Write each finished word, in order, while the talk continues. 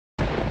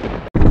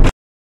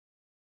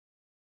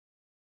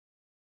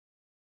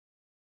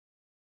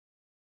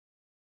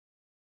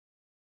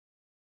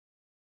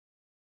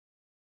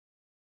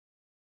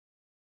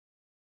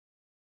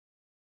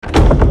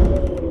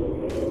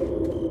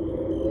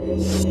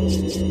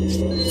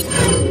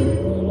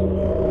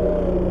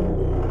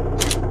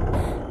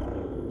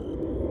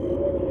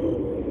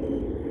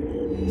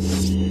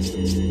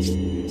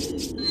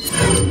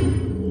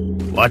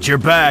Watch your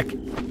back. Usted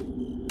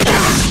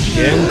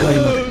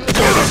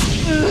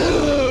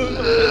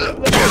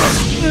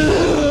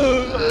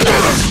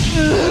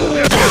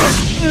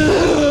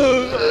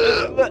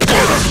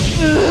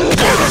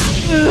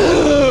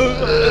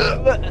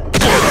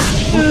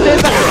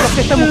va a hacer lo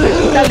que esta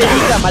mujercita le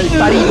diga,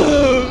 malparido.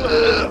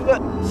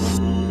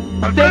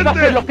 Usted va a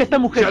hacer lo que esta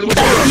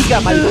mujercita le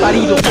diga,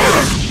 malparido.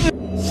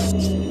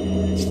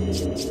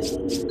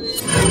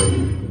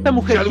 Esta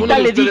mujercita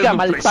le diga,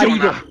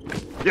 malparido.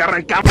 Y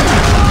arrancamos.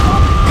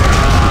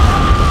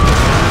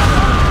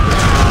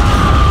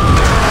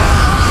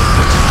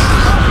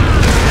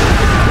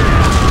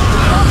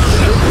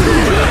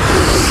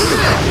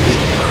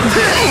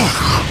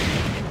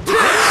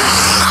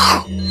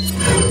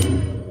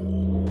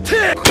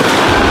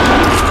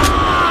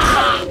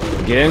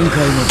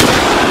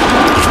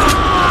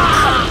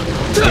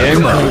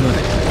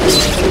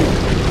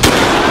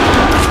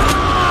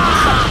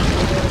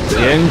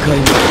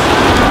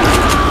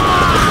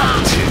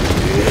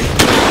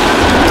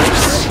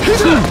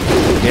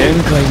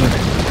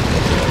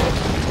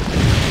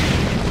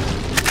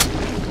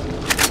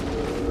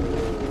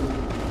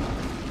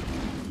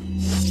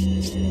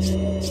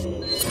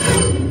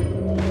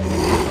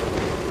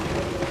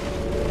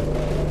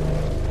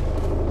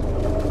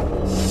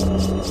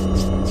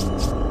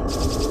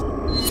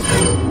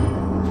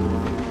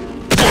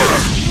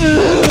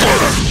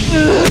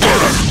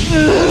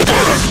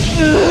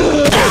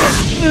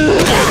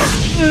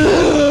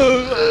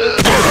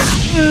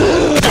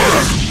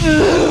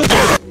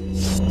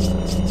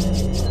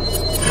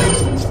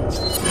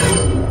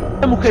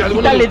 Esta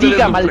mujercita le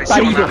diga,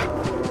 malparido.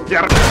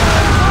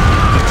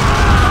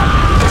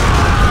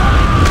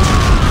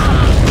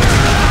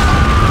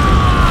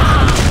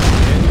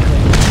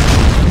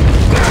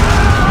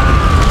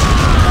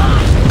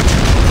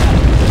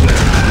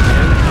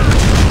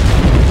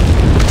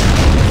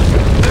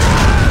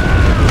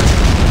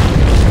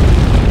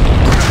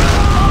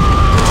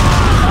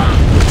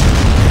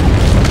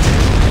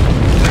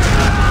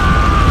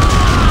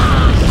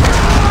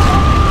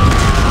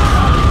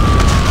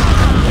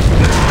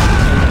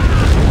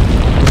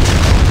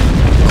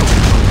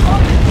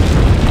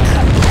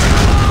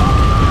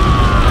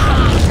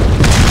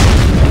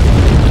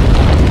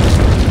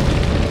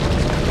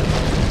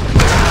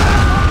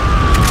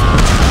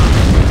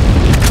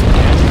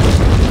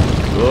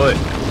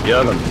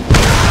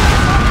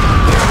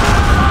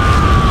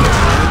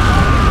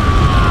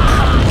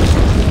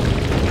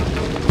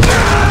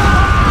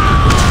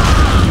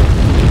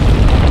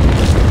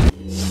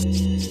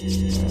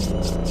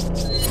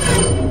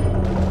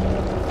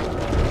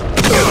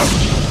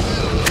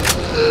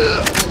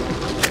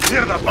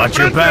 Watch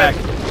your back.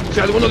 Si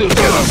alguno de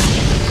ustedes...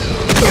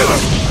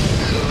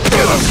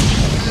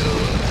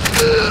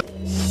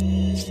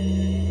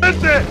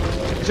 ¡Este!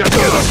 Si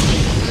alguno...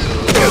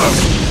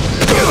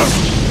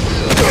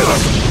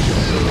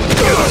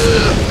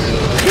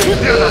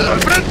 ¡Mierda, al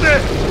frente!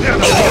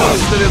 ¡Mierda,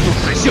 ustedes nos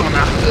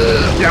presiona!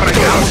 ¡Y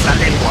arrancamos la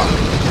lengua!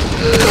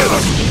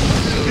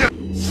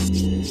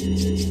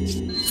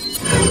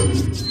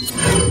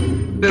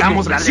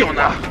 ¡Arrancamos la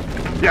lengua!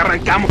 ¡Y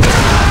arrancamos!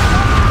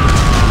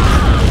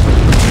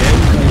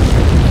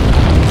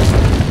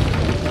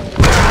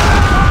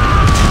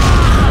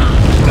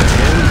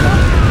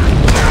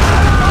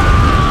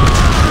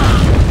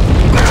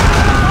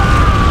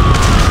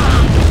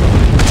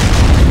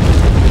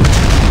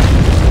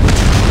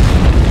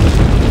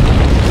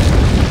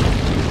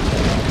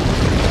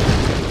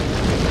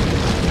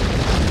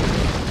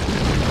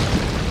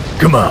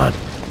 Come on.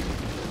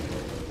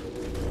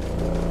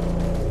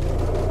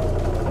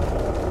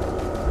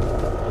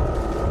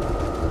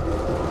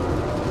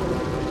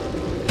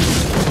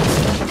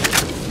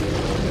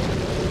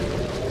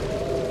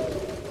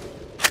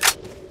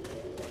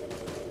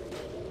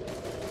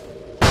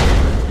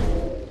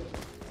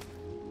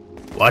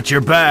 Watch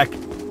your back.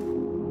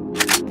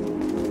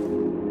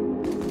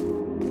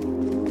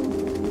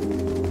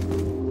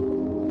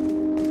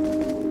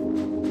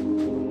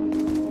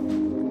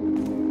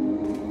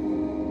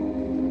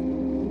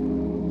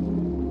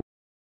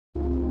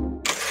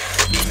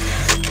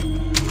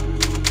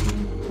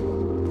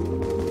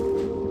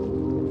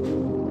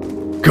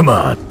 Come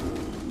on.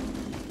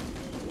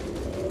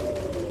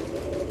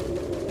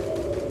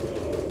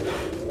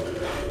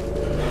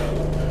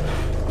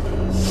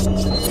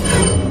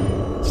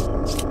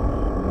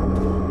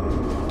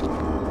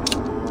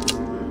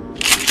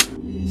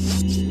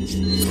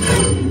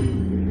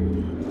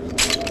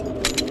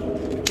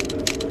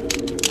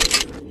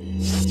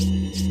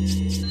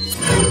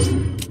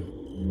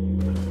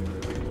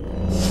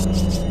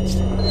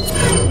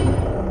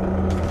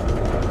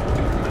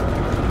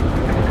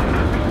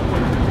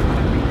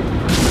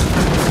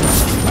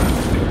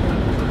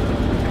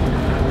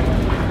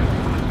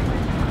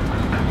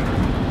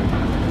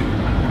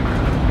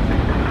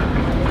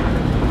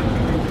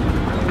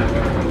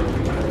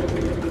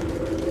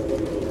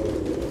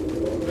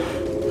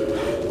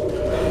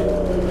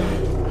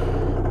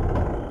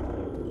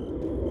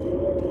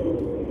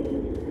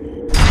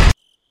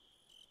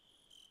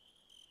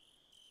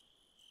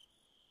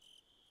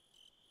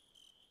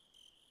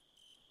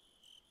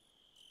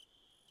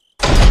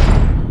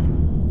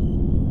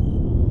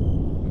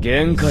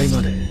 限界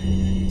まで。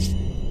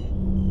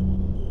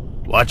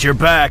 Watch your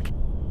back.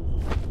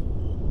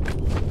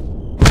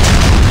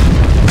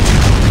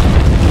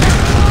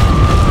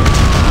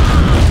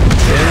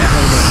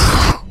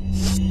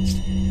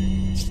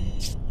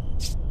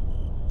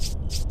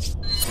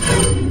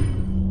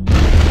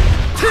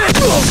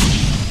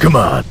 Come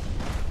on.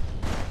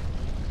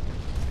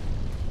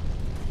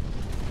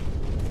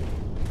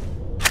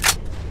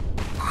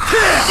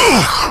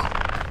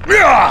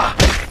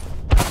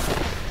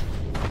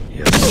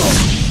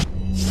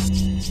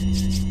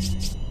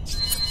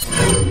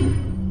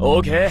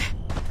 Okay.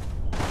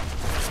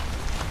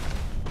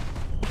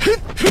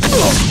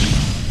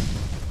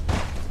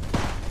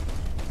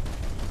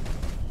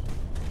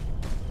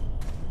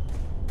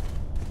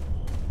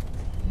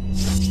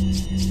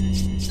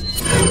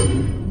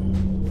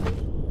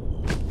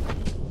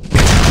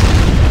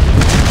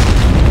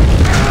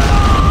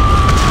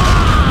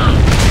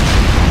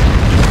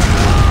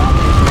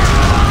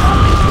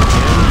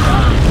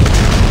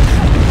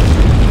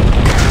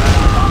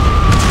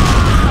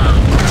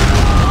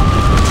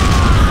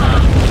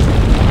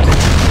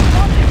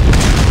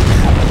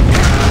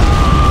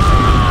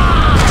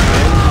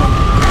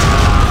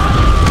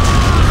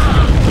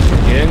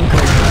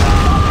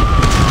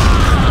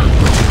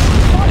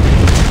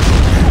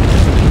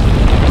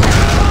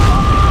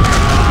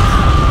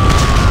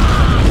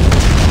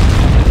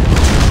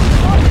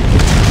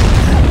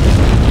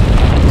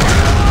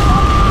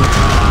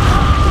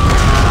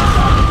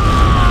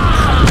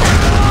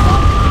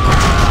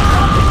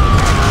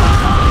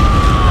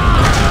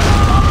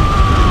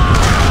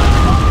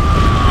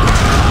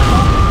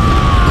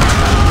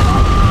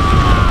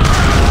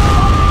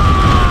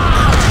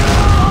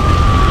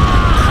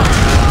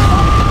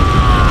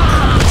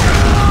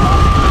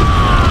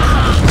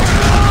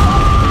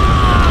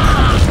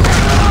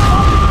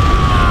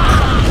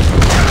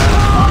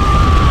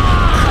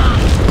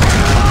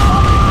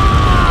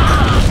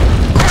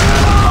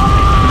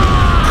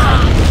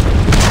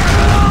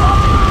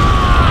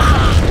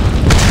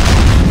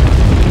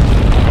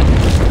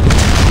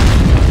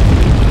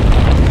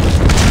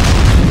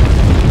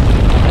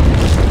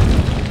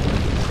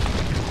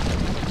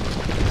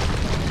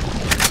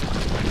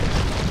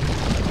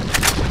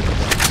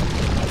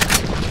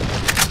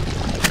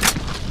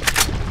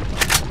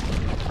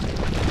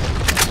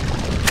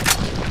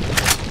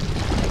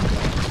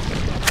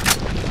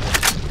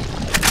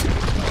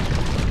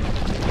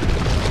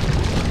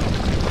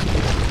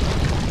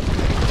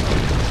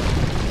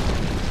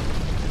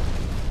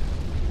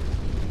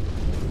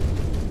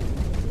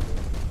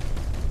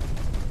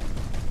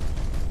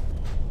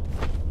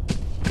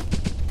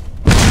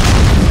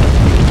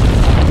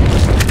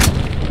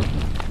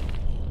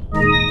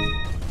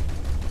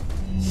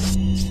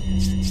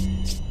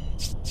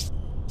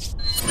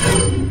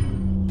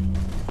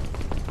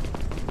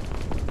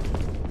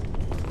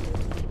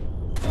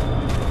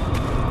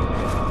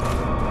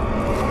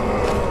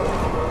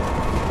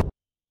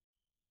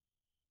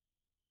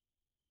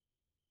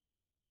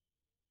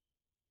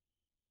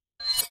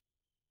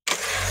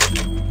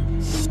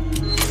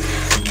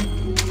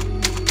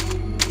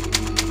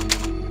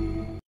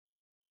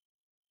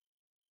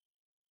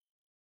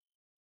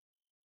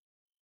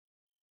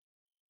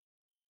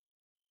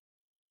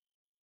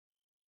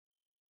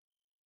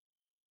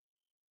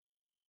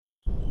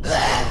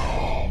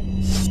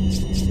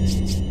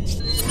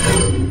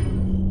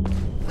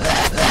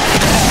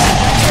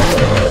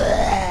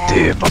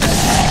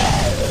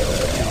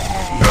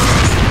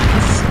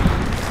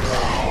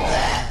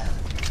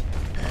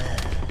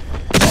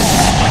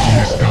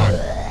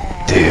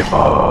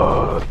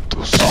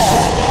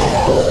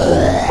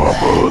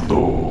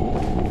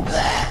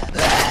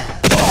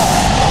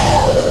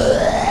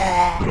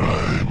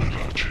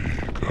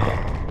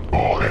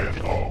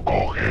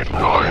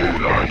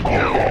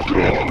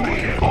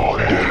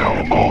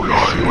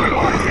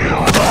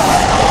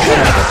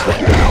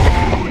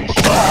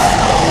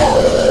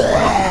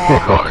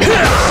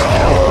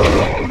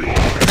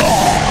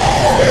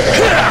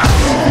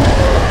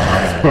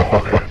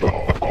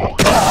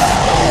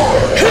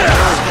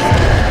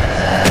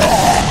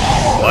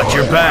 Watch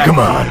your back. Come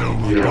on.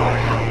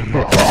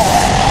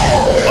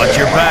 Watch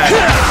your back.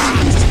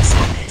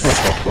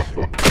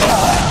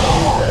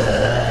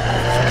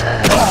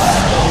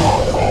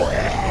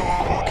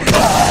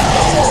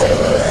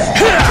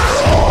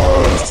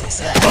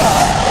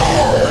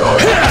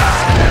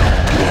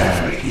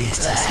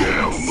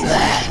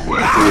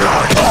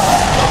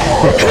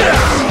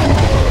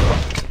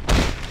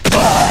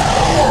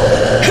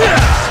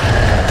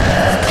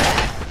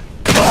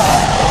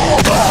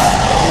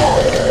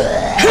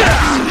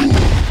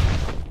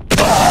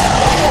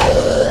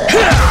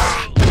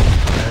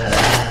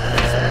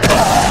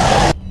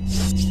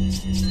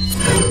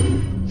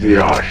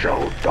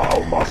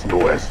 Siasauttaumas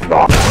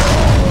nuesna.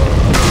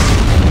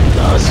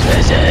 Das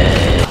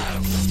Wesen.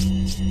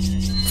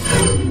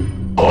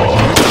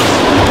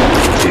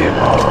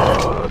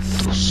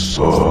 Timatu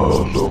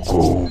solo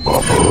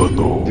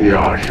kumamano.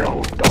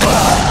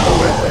 Siasauttaumas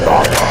nuesna.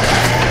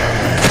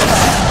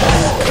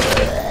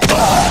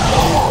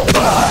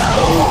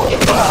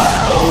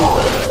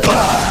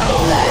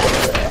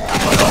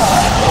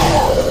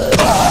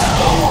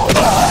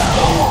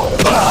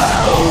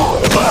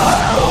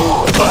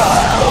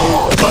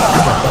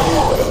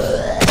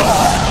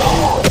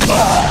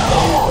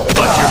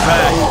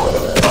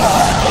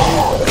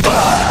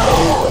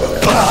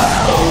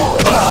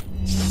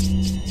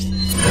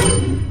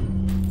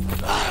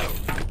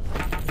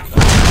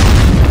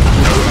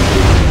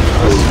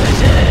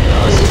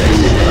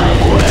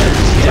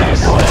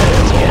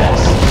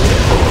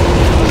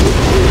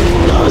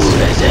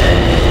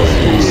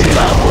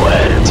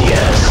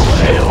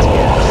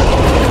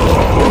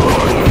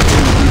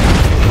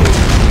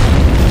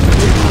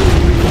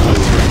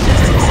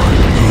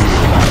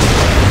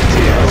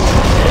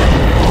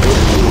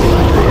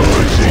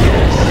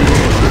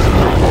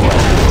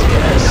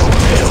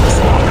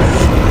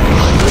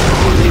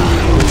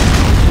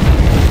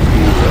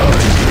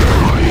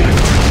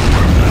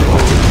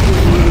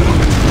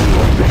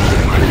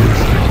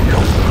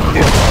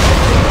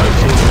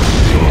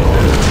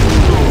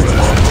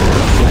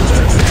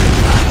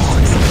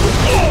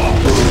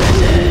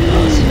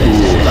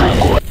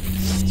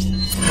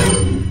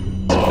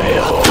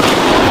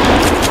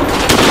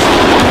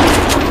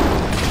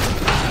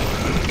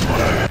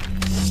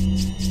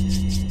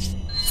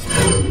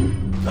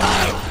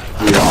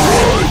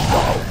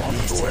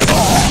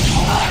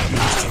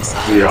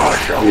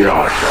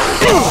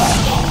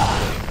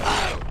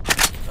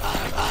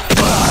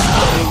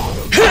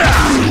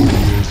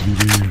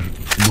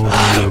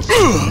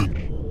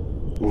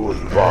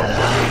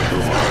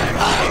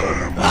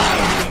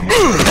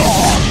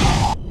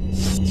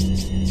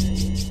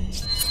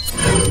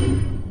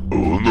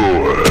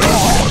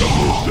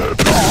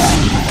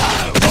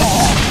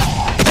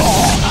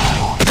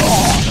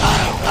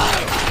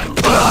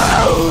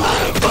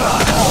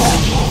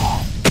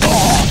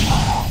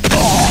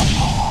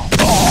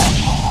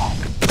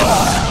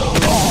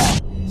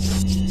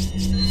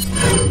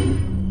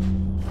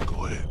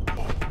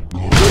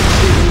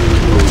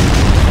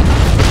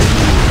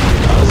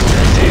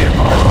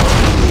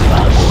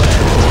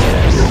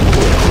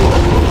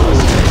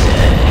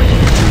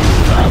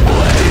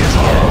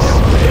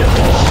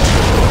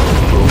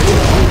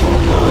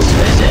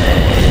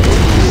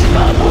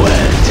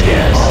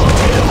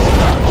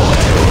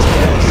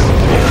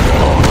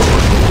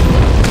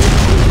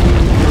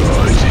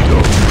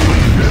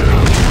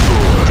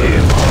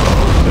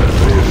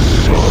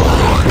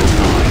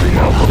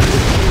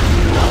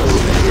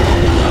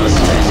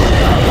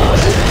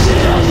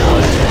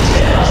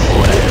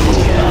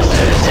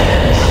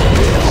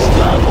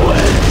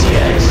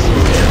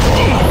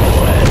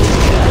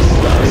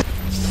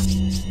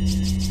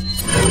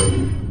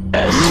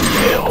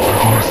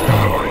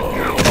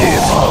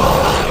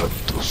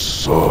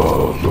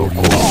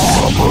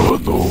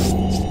 Mano.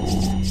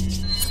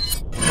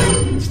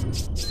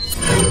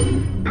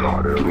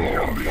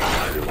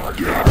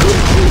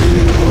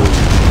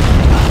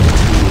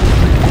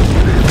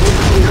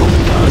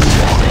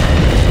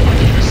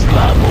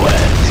 La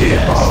muerte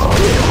es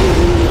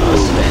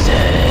dos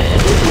veces.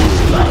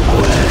 La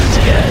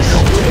muerte es la muerte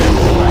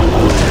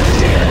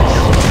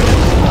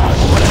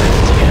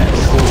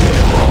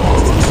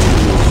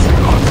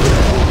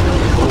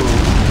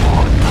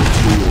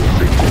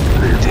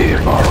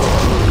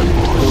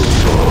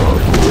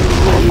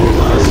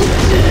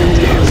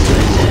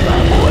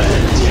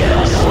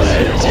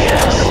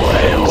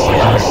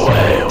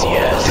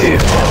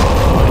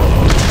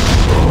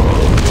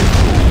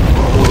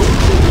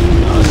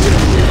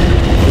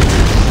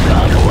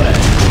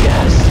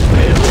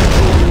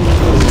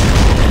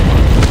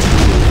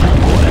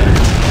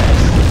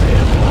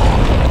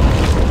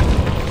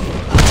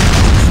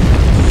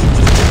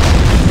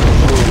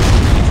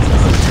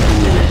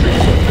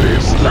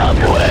es la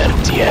muerte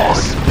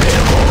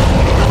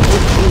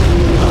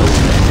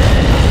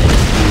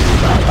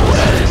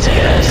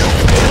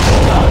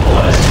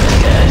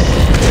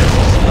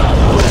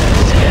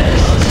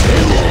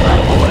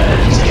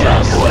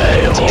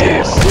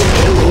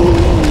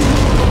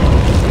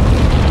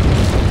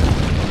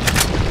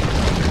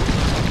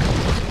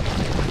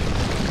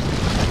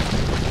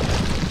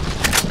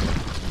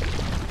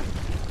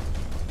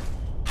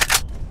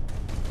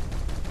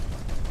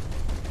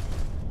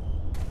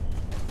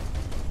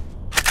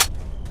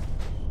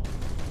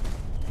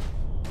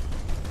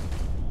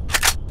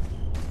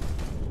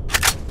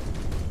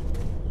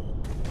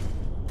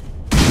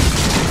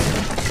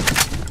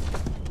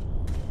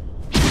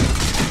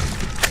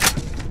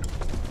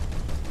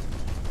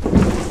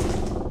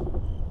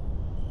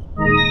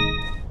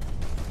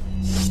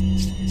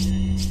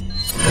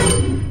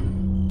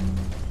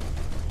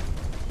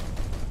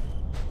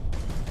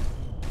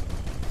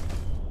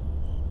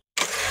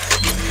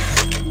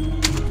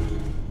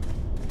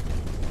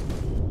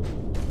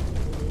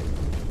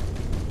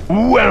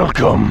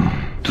Welcome.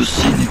 The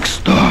Scenic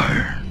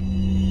Star.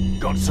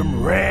 Got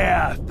some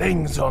rare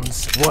things on.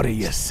 What are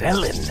you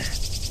selling?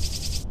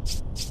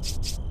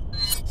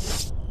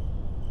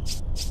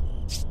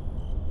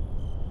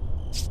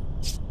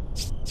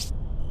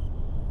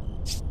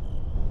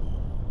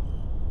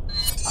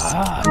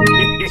 Ah,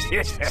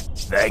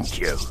 thank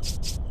you.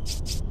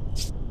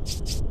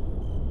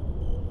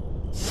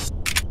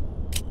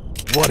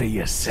 What are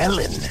you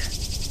selling?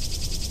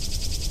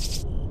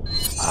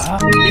 Ah,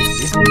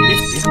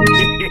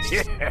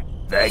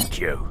 thank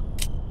you.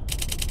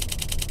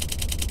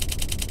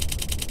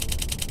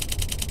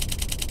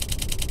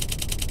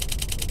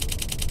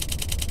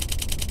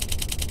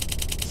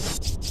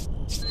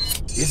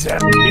 Is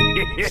that?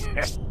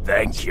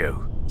 Thank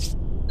you.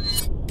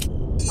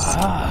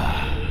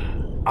 Ah,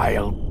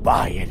 I'll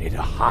buy it at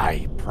a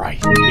high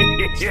price.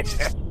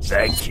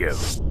 Thank you.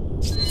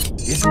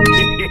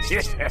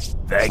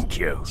 Thank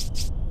you.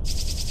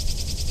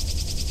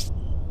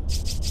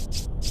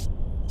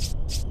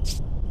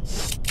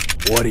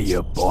 What are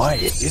you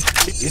buying?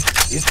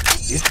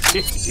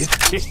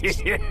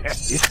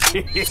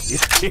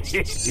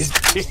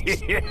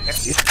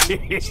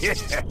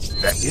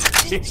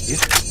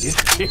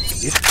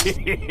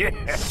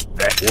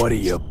 What are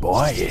you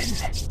buying?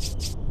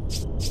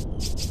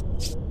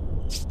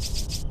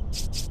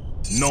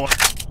 No.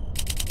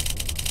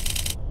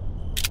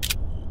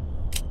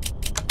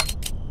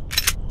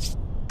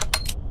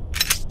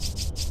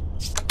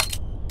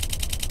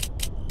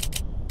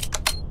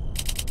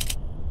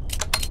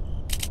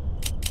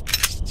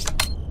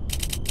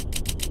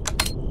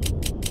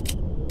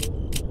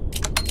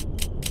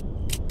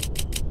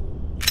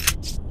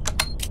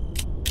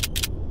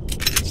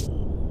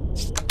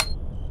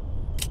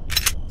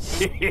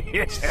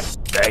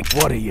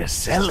 What are you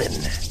selling?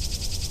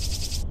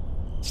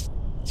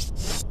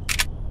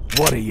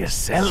 What are you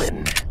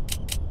selling?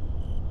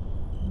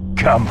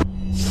 Come.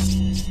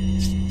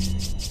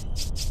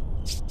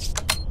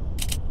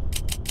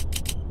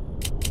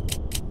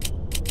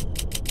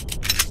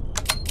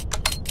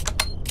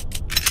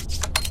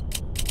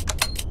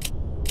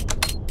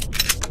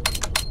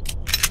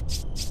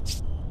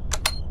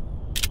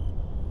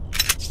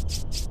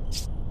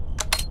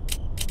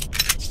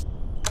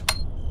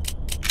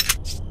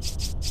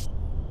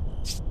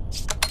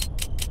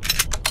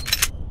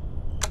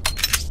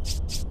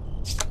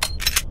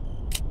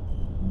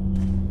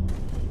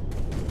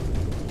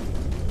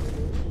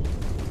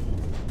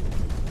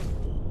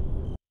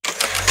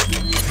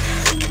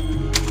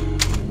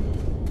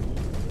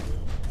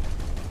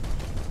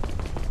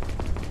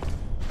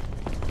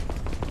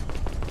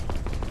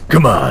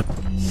 Come on.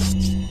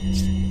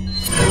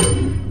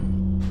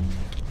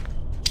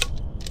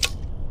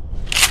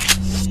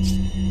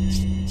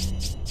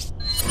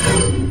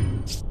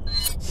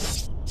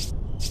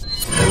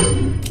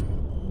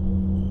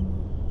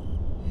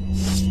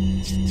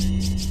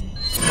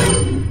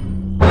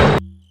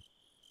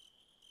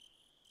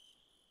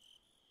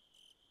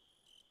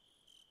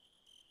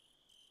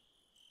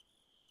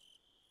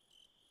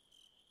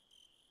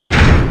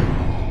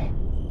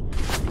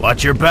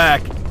 Watch your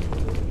back.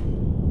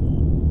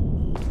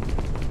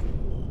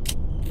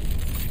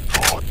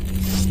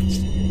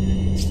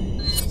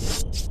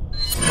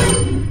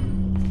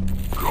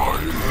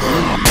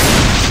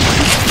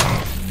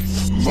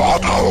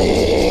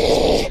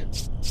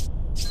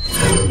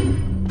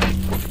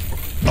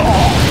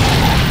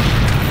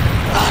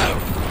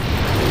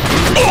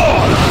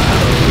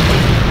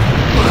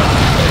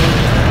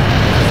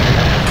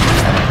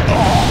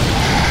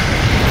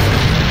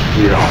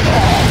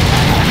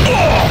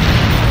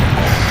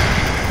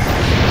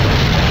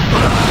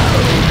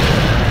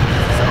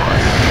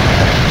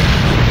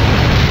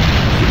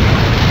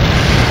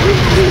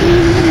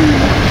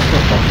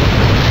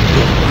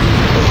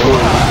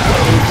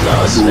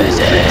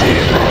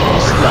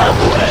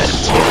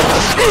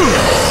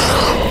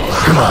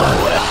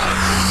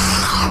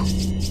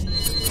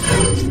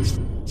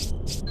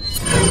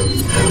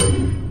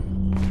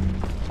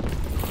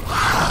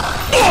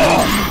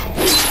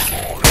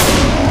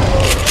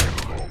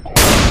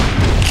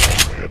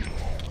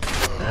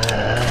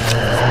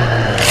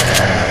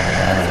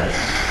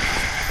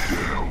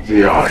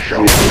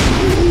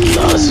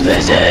 Las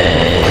veces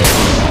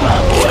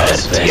la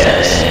muerte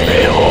es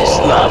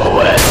mejor. La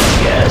muerte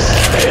es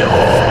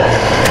mejor.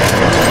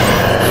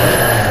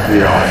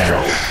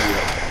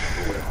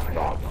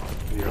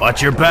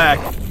 Watch your back.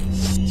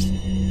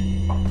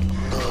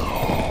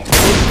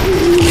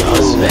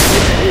 Las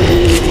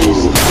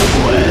veces la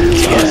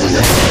muerte es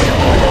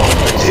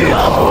mejor.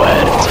 La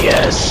muerte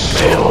es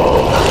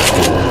mejor.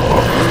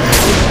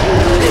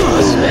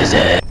 Las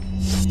veces.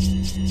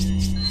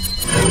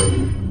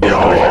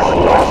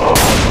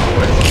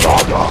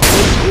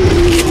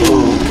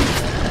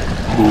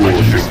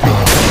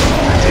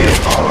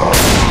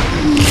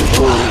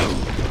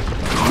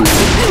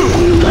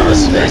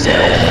 Las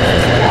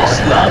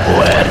veces la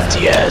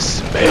muerte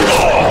es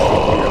mejor.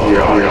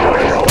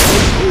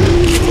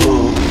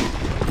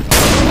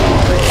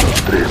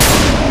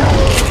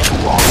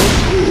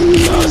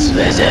 Las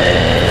veces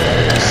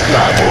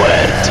la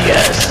muerte es mejor. Las veces la muerte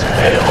es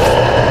mejor.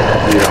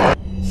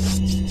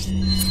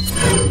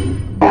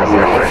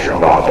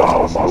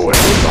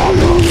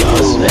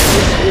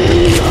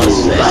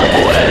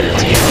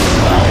 Las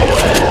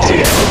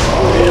veces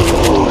la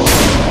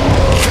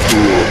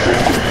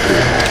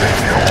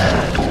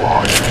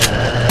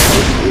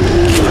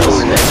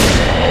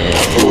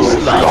muerte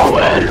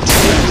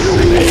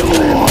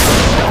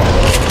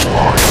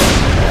es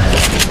mejor.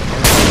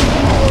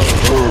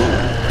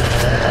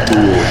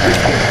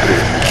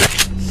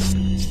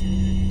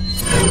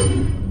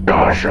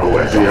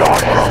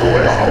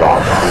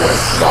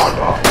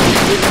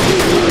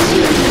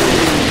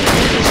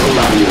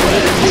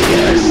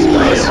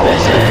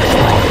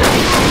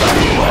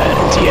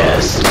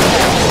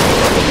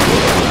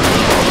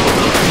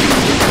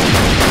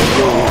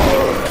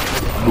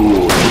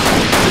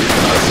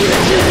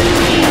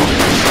 veces la muerte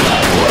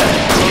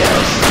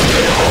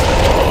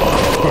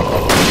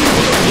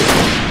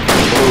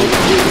es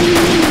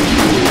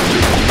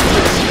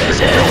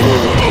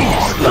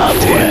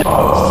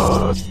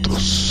mejor.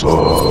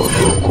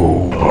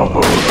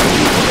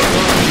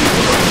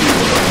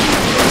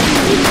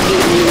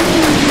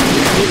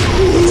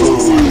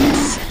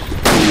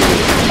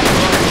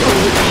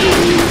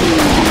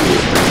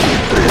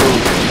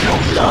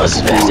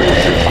 Las veces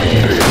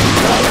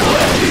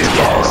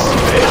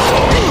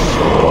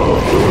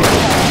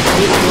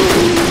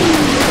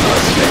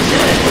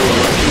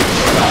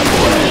la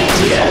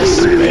muerte es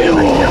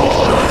mejor.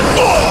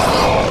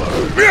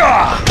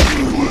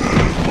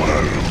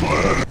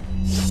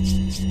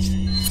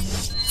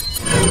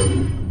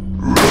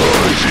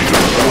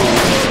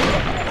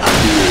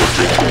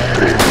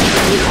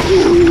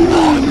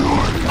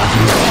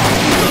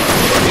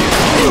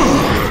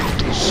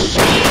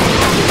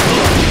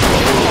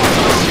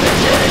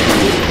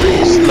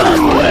 La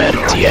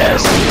muerte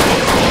es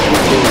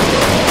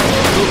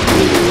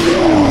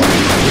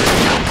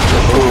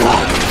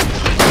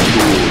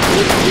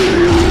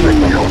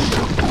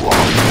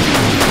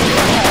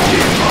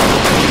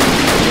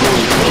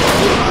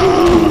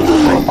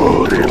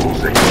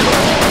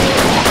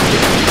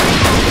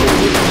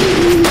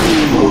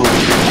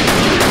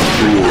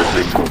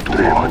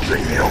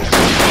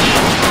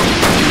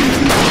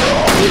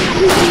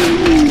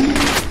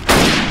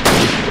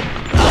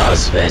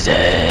las veces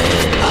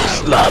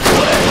la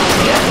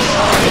muerte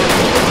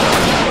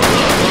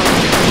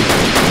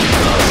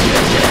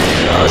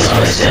las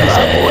veces la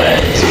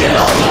muerte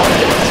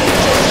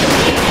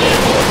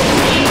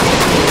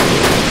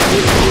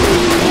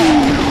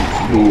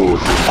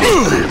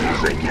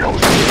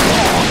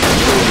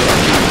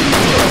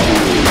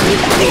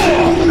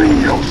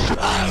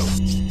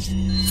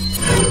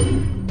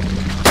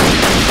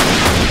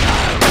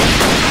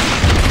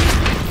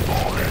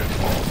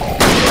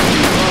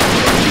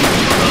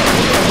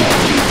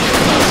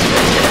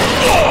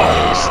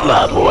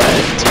la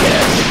muerte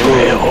es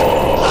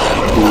mejor.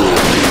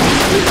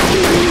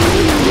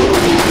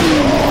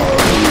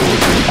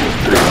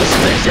 Las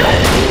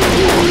veces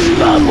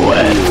la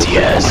muerte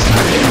es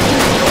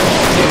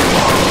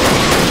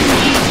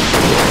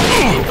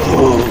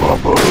mejor.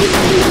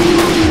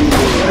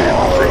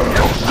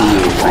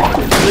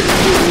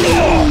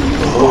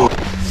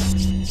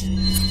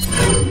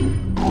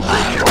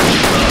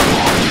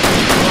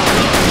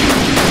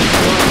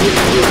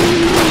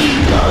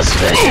 Dos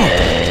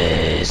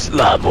veces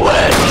la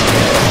muerte.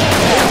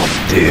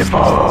 Te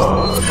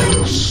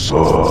mato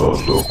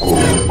solo con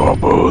una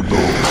mano.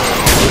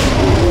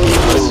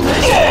 Dos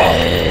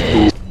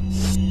veces.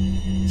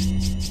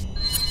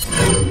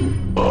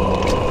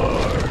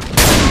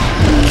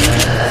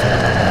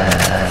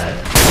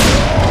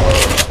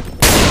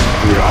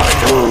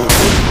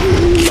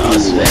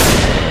 Dos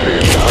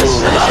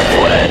veces la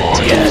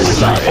muerte es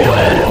la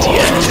muerte.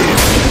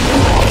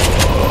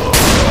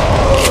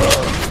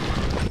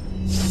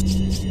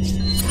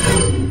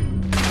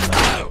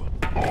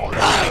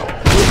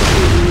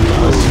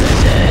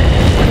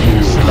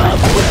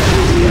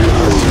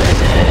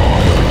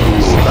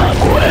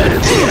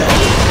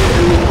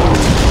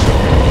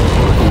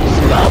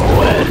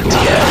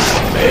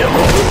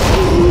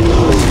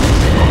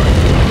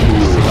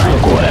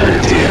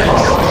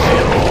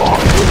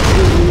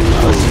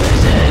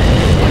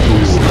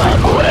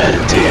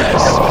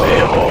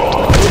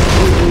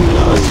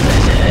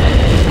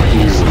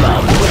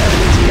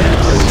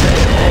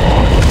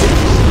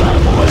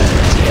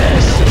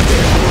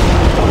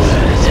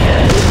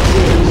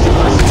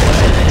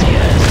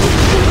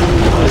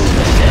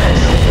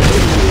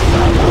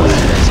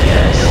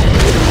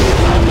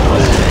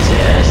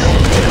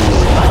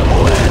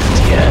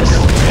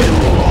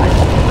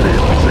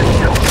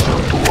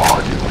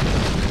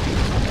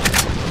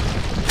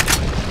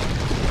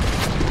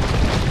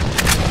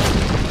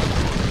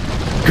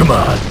 Come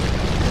on.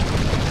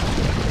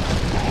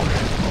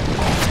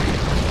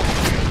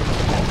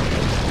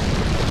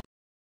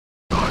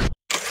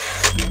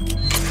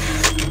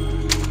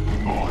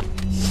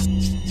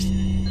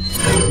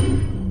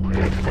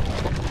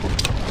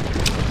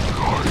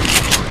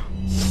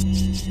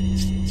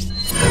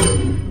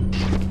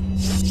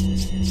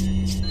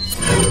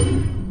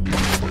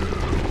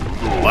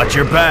 Watch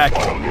your back.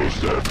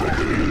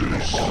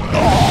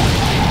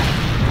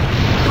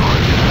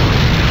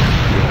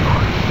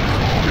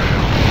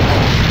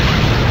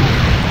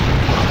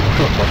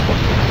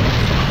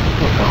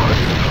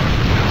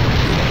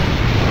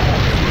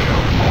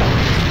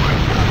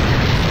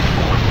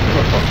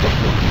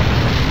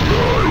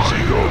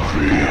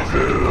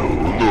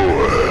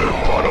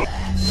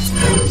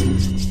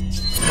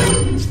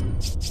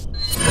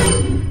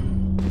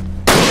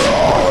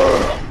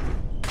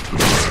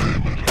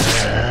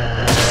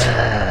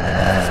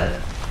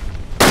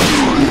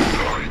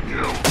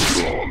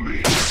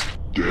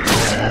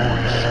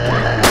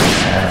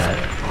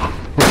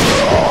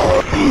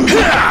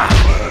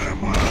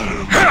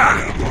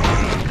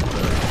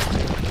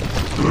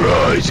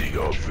 Rising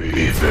of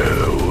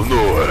evil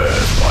no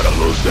es para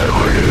los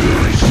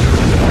débiles.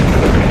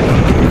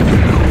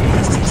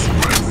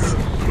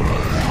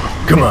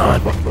 Come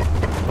on.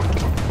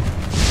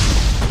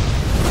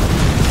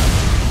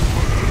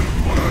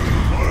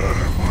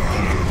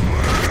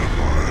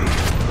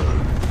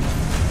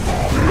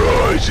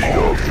 Rising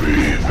of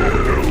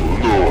evil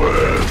no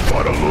es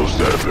para los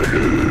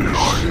débiles.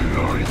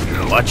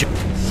 Watch it.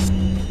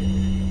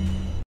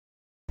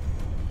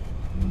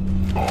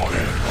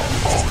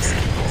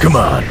 Come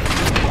on.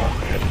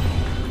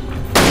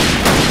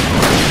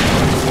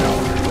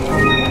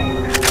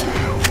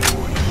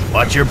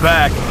 Watch your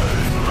back.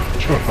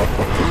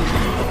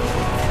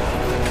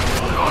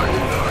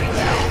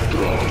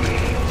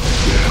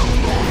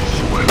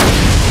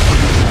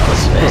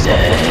 Dos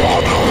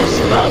veces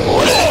la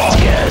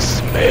muerte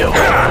es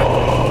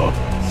mejor.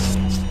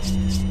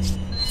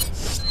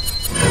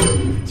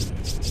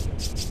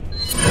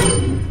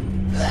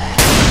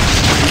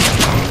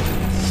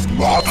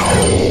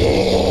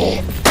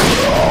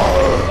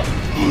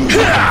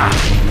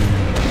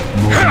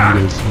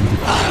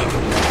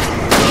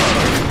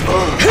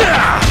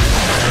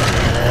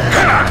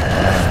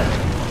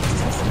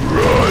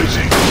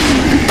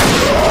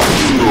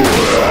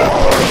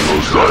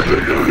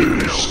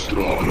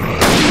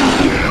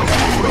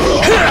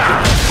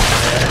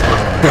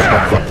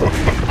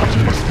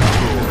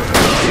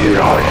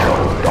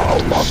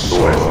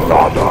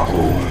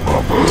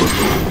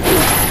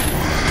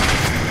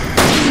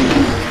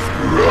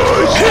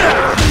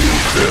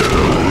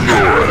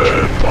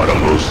 Para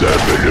los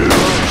débiles,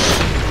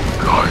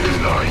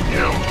 caída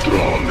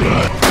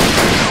neutral.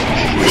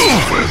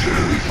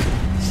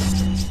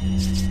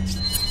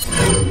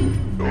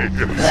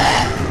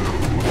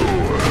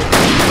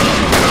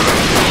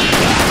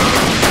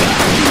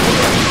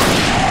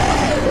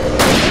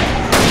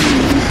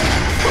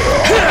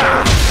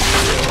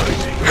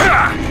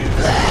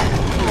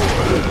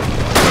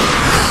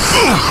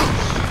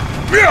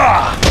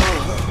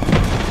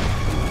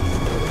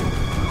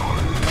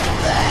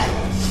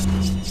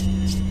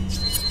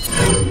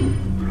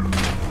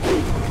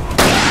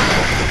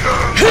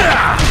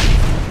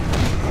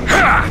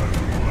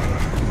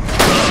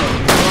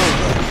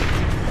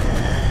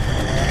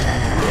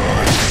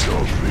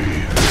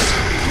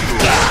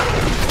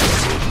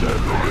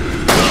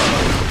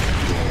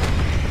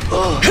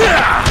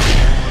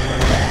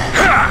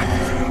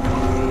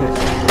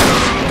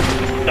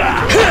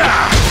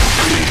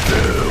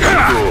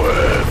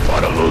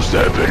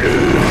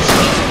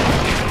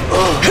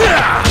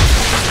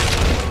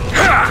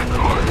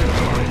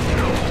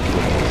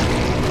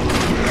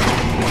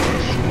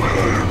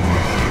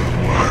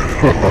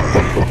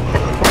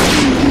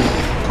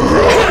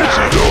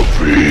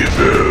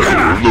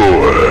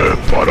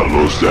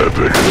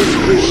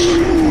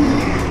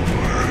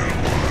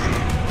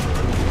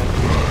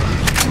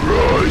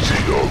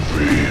 Rising of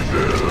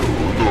Evil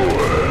no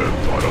es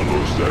para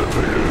los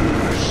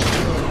débiles.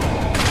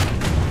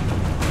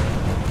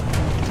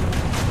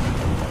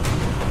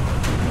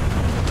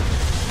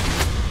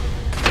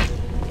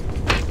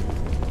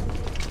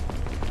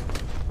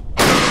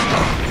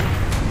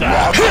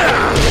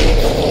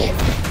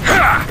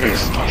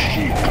 Esta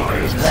chica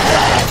es...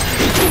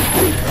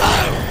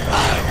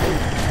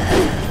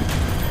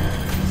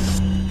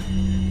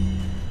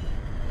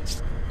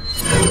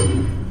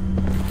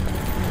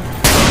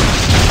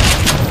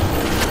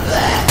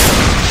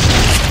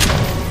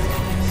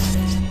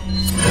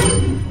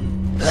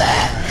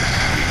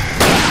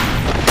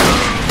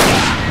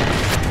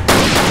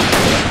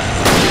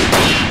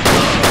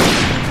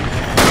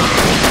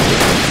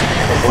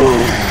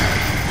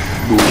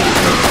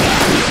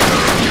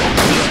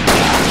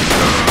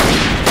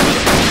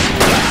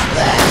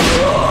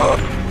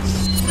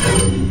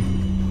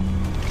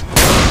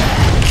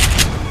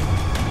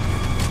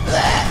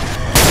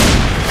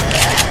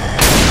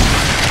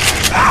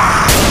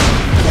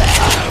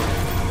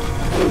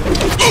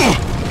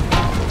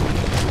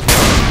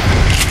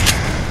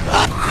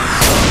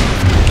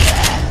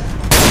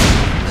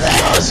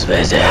 Las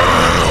veces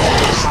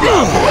la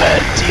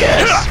muerte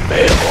es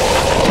mejor.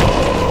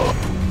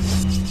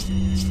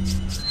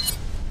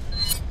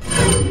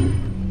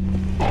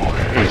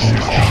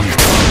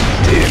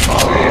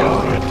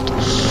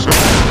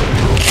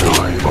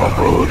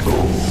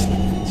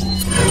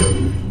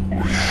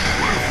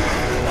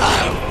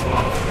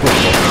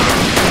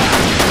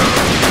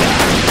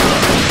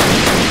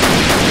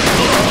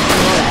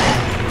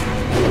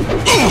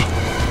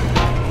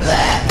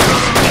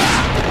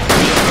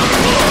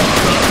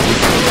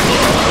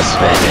 Las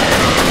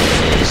veces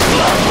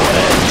la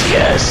muerte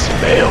es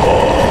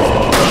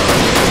mejor.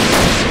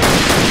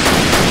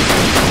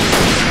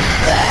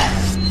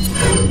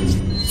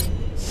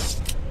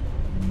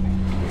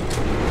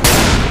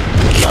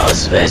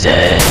 Las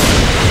veces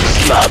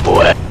la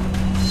muerte.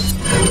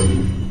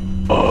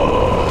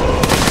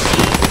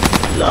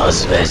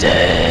 Las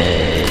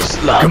veces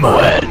la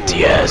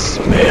muerte es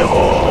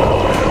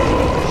mejor.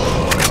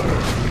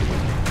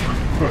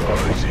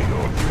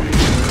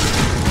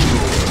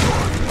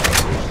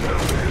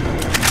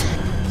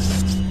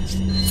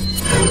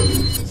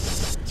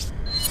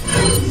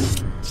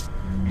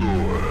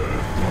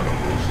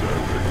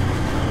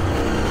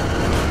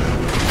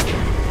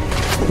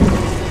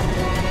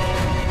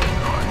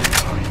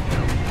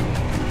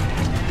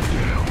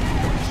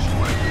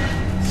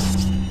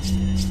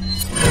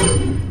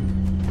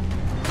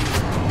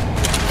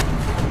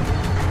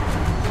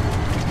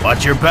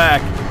 Watch your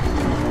back.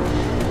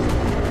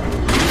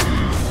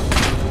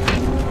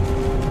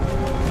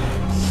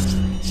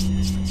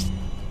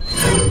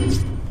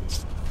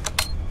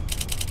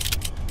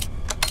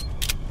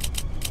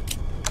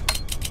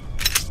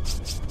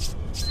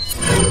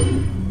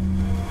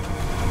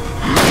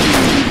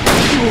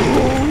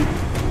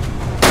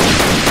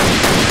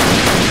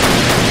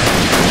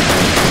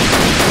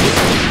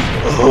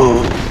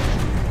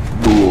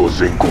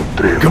 Nos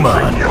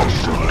encontremos en el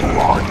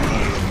santuario.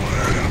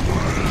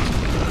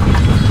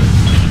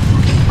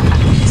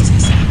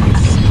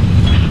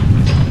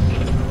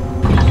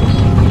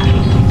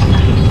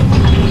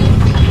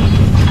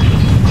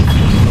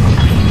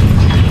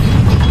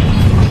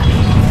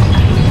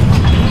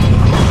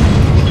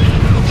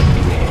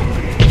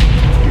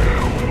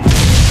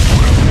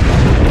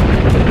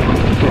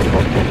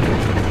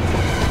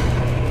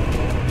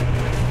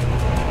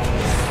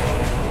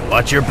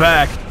 Watch your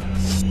back.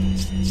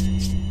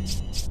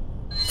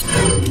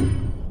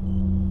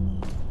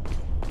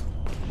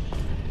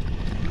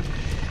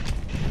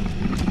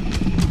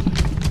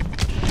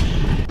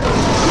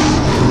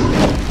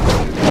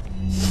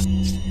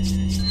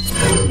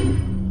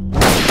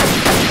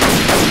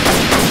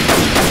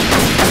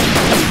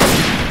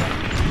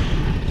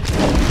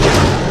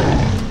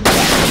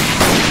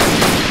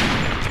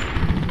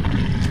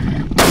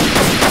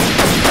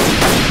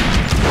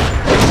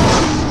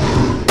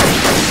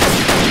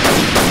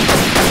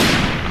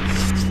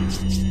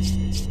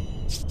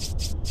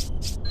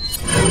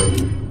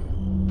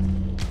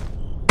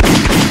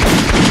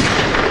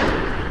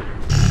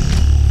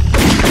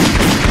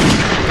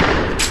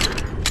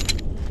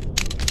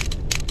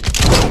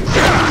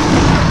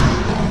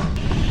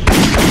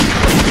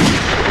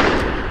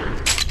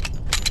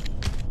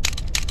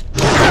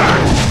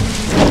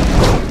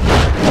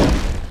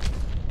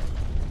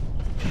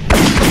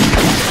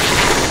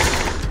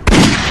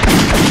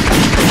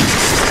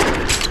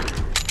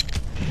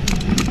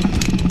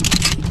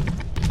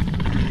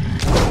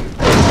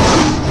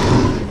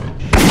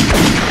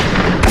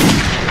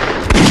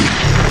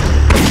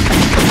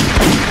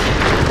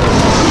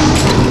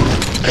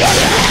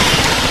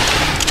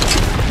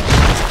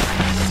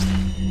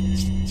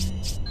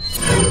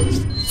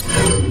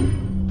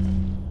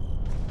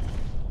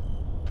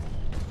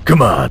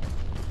 Come on.